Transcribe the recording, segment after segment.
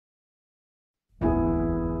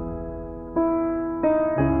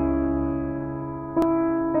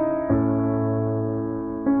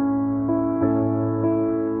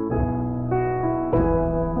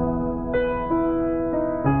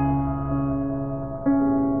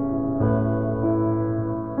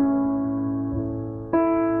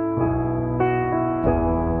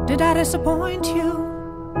disappoint you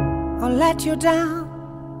or let you down?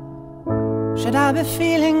 Should I be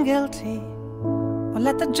feeling guilty or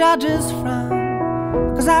let the judges frown?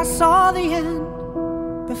 'Cause I saw the end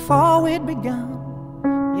before we'd begun.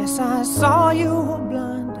 Yes, I saw you were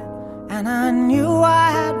blinded and I knew I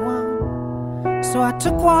had won. So I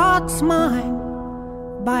took what's mine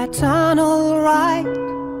by eternal right,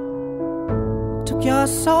 took your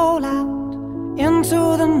soul out into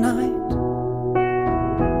the night.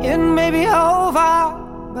 It may be over,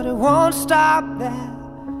 but it won't stop there.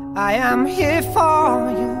 I am here for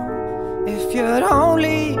you if you'd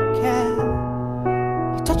only care.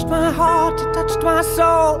 You touched my heart, you touched my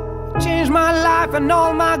soul, you changed my life and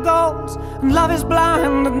all my goals. And love is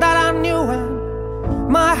blind, and that I knew when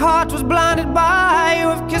my heart was blinded by you.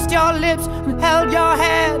 I've kissed your lips and held your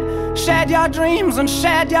head, shared your dreams and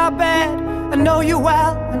shared your bed. I know you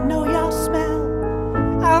well, I know your smell,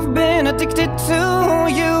 I've been addicted to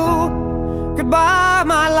you. Goodbye,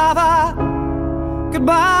 my lover,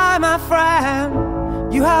 goodbye, my friend.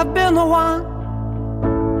 You have been the one,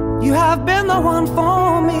 you have been the one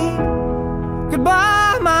for me.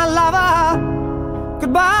 Goodbye, my lover,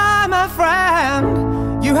 goodbye, my friend.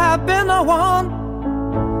 You have been the one,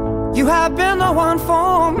 you have been the one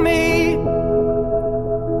for me.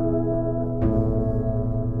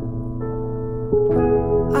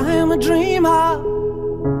 I am a dreamer,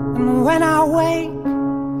 and when I wake,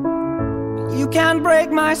 you can't break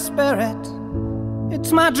my spirit.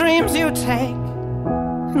 It's my dreams you take,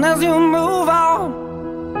 and as you move on,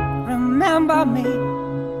 remember me,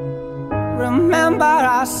 remember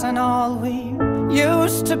us and all we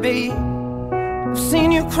used to be. I've seen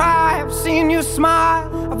you cry, I've seen you smile,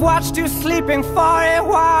 I've watched you sleeping for a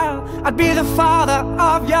while. I'd be the father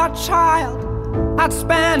of your child, I'd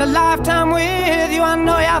spend a lifetime with you. I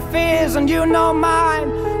know your fears and you know mine.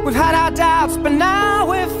 We've had our doubts, but now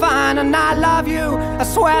we're fine. And I love you, I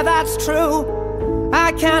swear that's true. I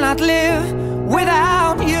cannot live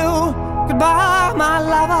without you. Goodbye, my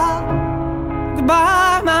lover,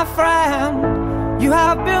 goodbye, my friend. You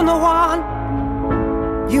have been the one,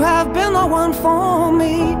 you have been the one for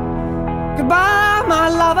me. Goodbye, my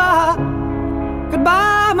lover,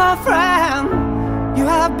 goodbye, my friend. You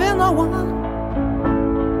have been the one,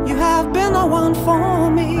 you have been the one for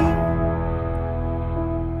me.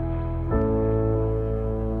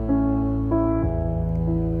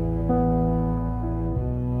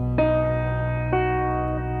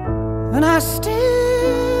 And I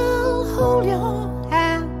still hold your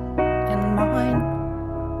hand in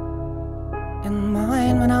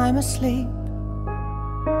mine when I'm asleep.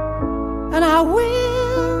 And I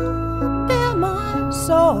will bare my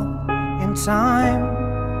soul in time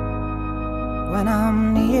when I'm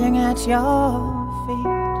kneeling at your feet.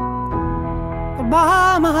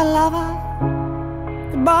 Goodbye, my lover,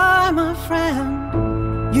 goodbye, my friend.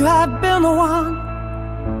 You have been the one,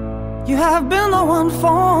 you have been the one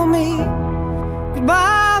for me.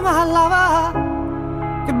 Goodbye, my lover,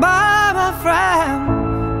 goodbye, my friend.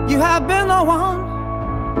 You have been the one,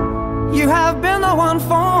 you have been the one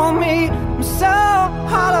for me. I'm so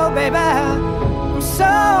hollow, baby, I'm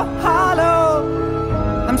so hollow.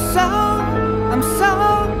 I'm so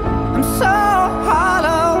hollow.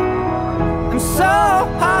 I'm so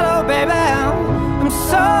hollow, baby, I'm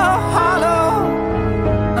so hollow.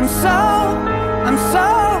 I'm so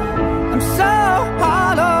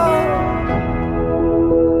hollow.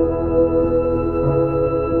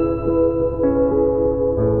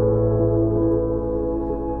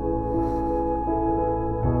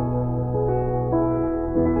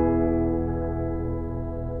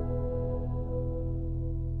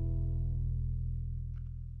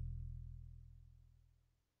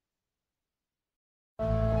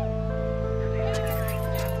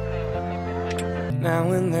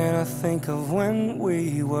 Now and then I think of when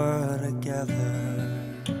we were together,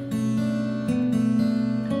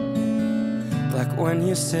 like when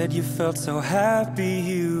you said you felt so happy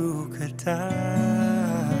you could die.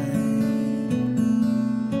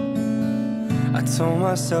 I told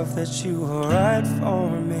myself that you were right for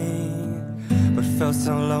me, but felt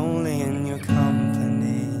so lonely in your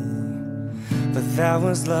company. But that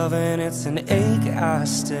was love and it's an ache I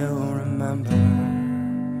still remember.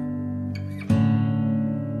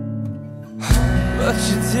 But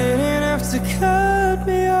you didn't have to cut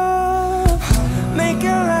me off, make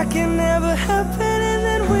it like it never happened and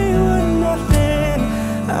then we were nothing.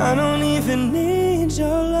 I don't even need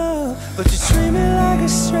your love, but you treat me like a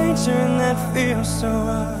stranger and that feels so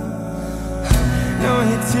rough. No,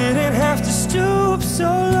 you didn't have to stoop so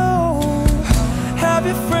low, have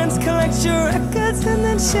your friends collect your records and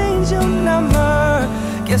then change your number.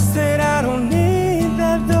 Guess that I don't need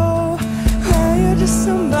that though. just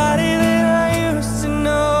somebody that I used to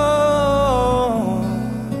know.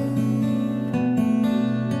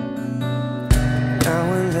 Now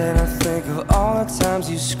and then I think of all the times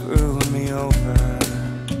you screwed me over,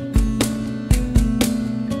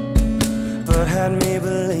 but had me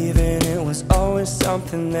believing it was always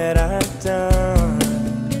something that I'd done.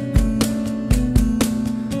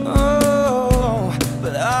 Oh,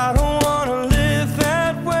 but I don't wanna live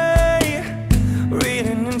that way,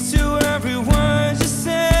 reading into every word you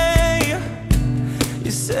say.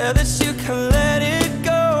 You said that you can let it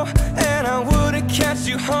go, and I wouldn't catch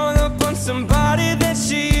you hung up on somebody that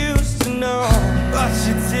you used to know. But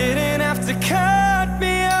you didn't have to cut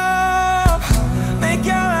me off, make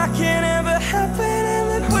out like it never happened and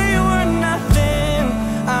that we were nothing.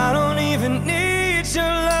 I don't even need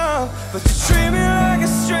your love, but you treat me like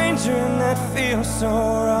a stranger and that feels so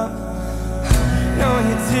rough. No,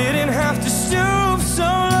 you didn't